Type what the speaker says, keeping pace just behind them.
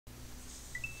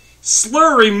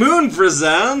Slurrymoon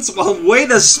presents. Well, way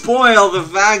to spoil the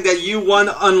fact that you won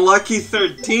unlucky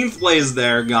 13th place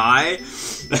there, guy.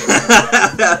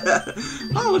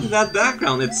 Oh, look at that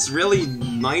background. It's really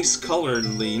nice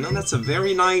coloredly. You know, that's a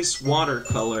very nice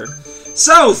watercolor.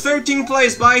 So, 13th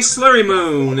place by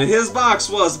Slurrymoon. His box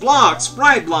was block,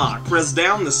 sprite block. Press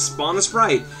down to spawn a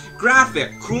sprite.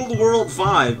 Graphic, Cool World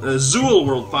 5, Zool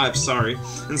World 5, sorry,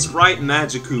 and Sprite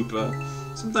Magikoopa.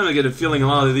 Sometimes I get a feeling a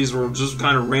lot of these were just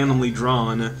kind of randomly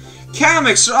drawn.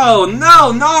 KAMEK'S, oh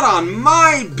no, not on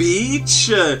my beach!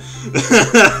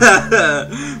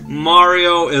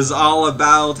 Mario is all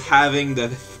about having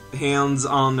the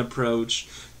hands-on approach,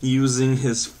 using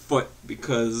his foot,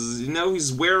 because, you know,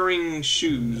 he's wearing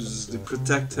shoes to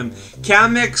protect him.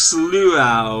 KAMEK'S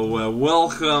LUAU,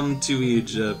 welcome to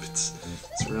Egypt.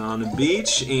 So we're on a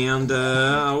beach, and,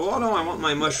 oh no, I want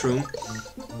my mushroom.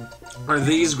 Are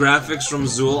these graphics from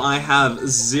Zool? I have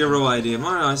zero idea.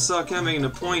 Mario, I saw Kamek in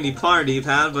a pointy party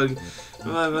pad, but...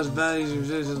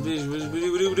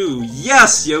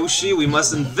 Yes, Yoshi, we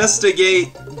must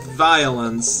investigate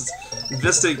violence.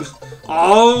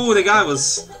 Oh, the guy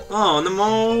was... Oh,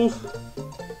 no.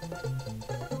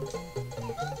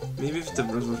 Maybe if the...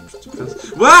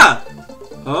 What?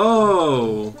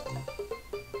 Oh.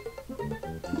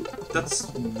 That's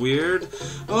weird.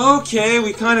 Okay,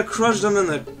 we kind of crushed them in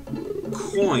the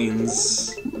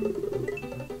coins.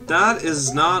 That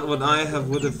is not what I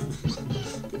would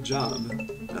have. Good job.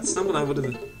 That's not what I would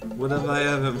have. What have I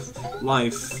have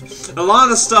life? A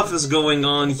lot of stuff is going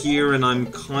on here, and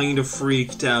I'm kind of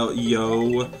freaked out,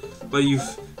 yo. But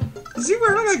is he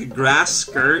wearing like a grass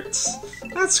skirt?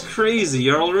 That's crazy.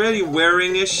 You're already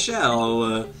wearing a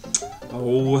shell.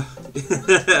 Oh.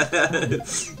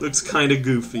 Looks kinda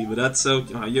goofy, but that's so...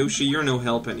 Yoshi, you're no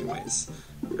help anyways.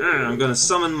 I'm gonna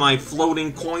summon my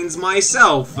floating coins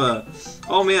myself!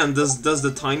 Oh man, does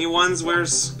the tiny ones wear...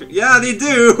 Yeah, they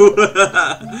do!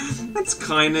 That's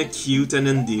kinda cute and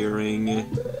endearing.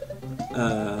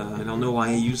 I don't know why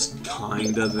I used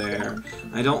kinda there.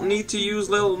 I don't need to use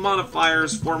little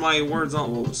modifiers for my words on...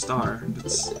 Oh, star.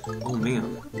 Oh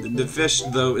man. The fish,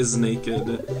 though, is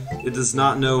naked. It does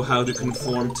not know how to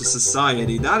conform to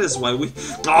society. That is why we...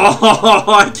 Oh,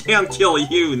 I can't kill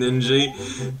you, Ninja.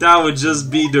 That would just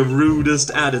be the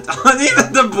rudest edit.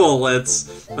 Even the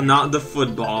bullets, but not the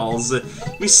footballs.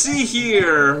 We see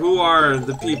here who are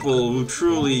the people who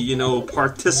truly, you know,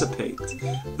 participate.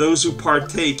 Those who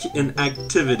partake in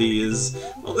activities.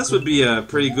 Well, this would be a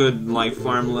pretty good life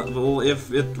farm level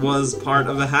if it was part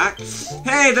of a hack.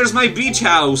 Hey, there's my beach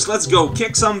house! Let's go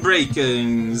kick some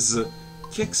breakings!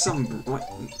 Kick some... What?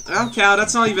 Okay,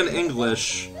 that's not even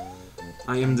English.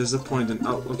 I am disappointed.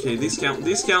 Oh, okay, these count.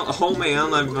 Oh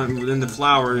man, I'm in the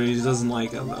flower. He doesn't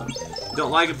like it, though. You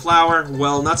don't like a flower?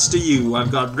 Well, nuts to you.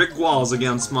 I've got brick walls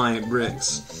against my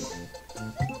bricks.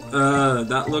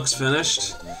 That looks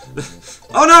finished.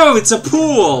 Oh no, it's a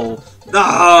pool!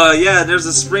 Ah, yeah, there's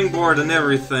a springboard and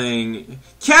everything.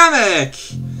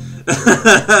 Kamek!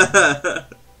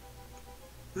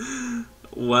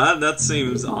 What? That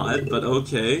seems odd, but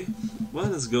okay. What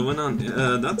is going on?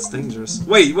 That's dangerous.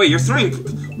 Wait, you're throwing...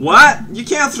 What? You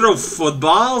can't throw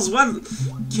footballs? What?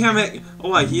 Kamek...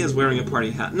 Oh, he is wearing a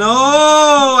party hat.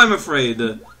 No! I'm afraid.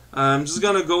 I'm just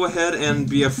gonna go ahead and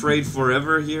be afraid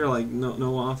forever here. Like,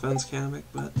 no offense, Kamek,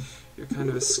 but... You're kind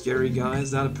of a scary guy.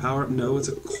 Is that a power-up? No, it's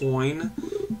a coin.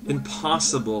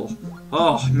 Impossible.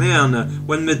 Oh, man.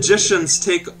 When magicians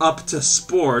take up to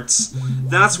sports,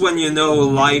 that's when you know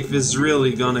life is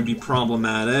really gonna be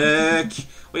problematic.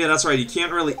 Oh yeah, that's right. He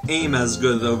can't really aim as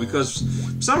good, though, because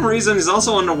for some reason he's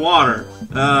also underwater.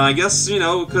 I guess, you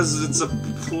know, because it's a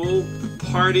pool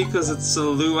party, because it's a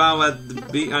luau at the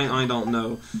beach. I don't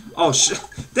know. Oh,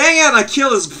 dang it! I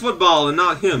killed his football and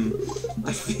not him.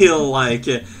 I feel like...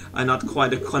 I'm not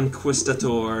quite a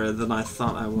conquistador than I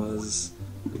thought I was.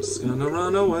 I'm just gonna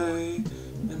run away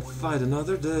and fight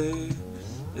another day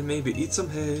and maybe eat some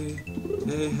hay.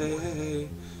 Hey.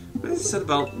 What did he say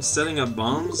about setting up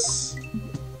bombs?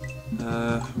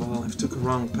 Well, I took a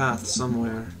wrong path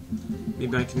somewhere.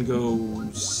 Maybe I can go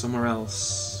somewhere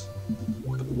else.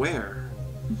 But where?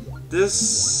 This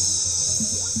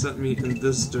set me in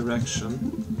this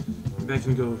direction. Maybe I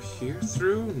can go here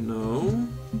through? No.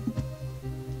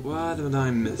 What did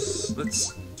I miss?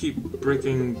 Let's keep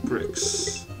breaking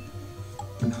bricks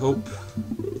and hope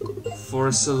for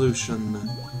a solution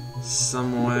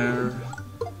somewhere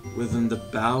within the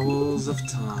bowels of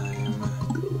time.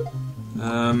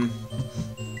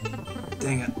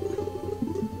 Dang it.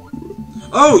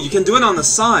 Oh, you can do it on the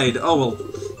side! Oh, well,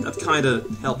 that kinda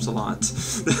helps a lot.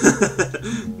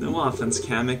 No No offense,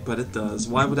 Kamek, but it does.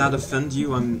 Why would that offend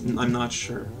you? I'm not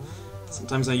sure.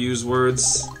 Sometimes I use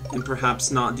words in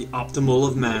perhaps not the optimal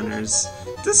of manners.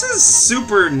 This is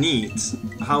super neat.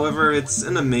 However, it's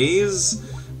in a maze,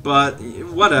 but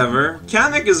whatever.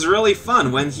 Kamek is really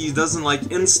fun when he doesn't like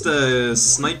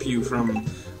insta-snipe you from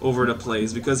over the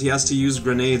place, because he has to use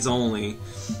grenades only.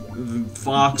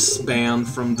 Fox banned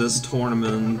from this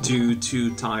tournament due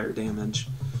to tire damage.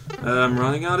 I'm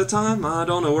running out of time, I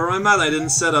don't know where I'm at, I didn't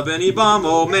set up any bomb,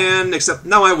 oh man, except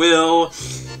now I will.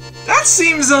 That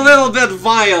seems a little bit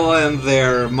violent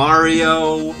there,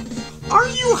 Mario. Are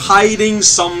you hiding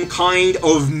some kind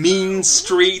of mean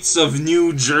streets of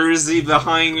New Jersey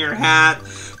behind your hat?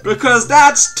 Because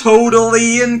that's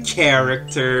totally in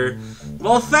character.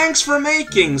 Well, thanks for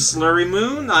making,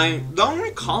 Slurrymoon. I don't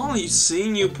recall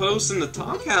seeing you post in the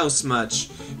Talk House much.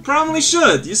 Probably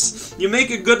should. You make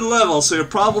a good level, so you're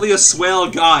probably a swell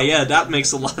guy. Yeah, that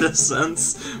makes a lot of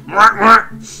sense.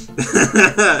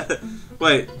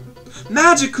 Wait.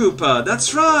 Magikoopa!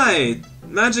 That's right!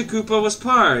 Magikoopa was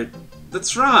part.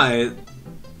 That's right.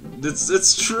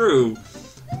 It's true.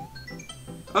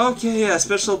 Okay, yeah,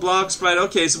 special block sprite.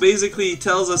 Okay, so basically he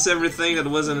tells us everything that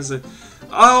wasn't as a...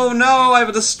 Oh no,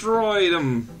 I've destroyed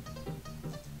him!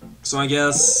 So I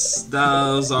guess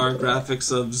those are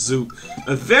graphics of Zoop.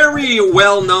 A very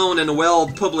well-known and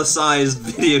well-publicized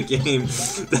video game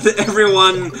that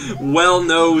everyone well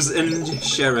knows and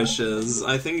cherishes.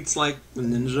 I think it's like a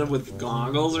ninja with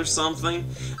goggles or something.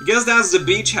 I guess that's the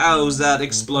beach house that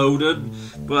exploded,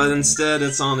 but instead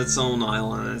it's on its own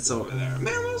island and it's over there.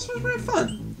 Man, this was pretty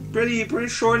fun. Pretty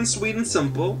short and sweet and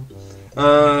simple.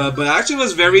 But actually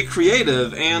was very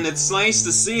creative, and it's nice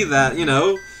to see that, you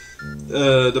know,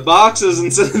 the boxes,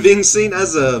 instead of being seen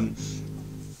as a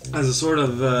sort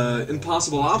of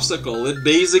impossible obstacle, it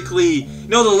basically, you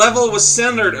know, the level was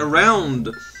centered around,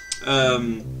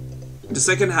 the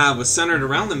second half was centered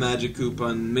around the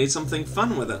Magikoopa and made something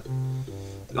fun with it.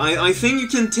 I think you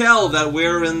can tell that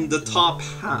we're in the top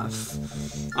half,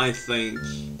 I think.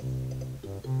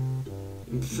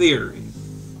 In theory.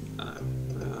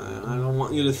 I don't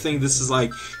want you to think this is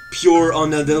like pure,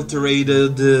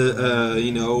 unadulterated,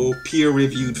 you know,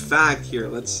 peer-reviewed fact here.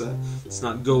 Let's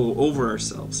not go over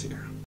ourselves here.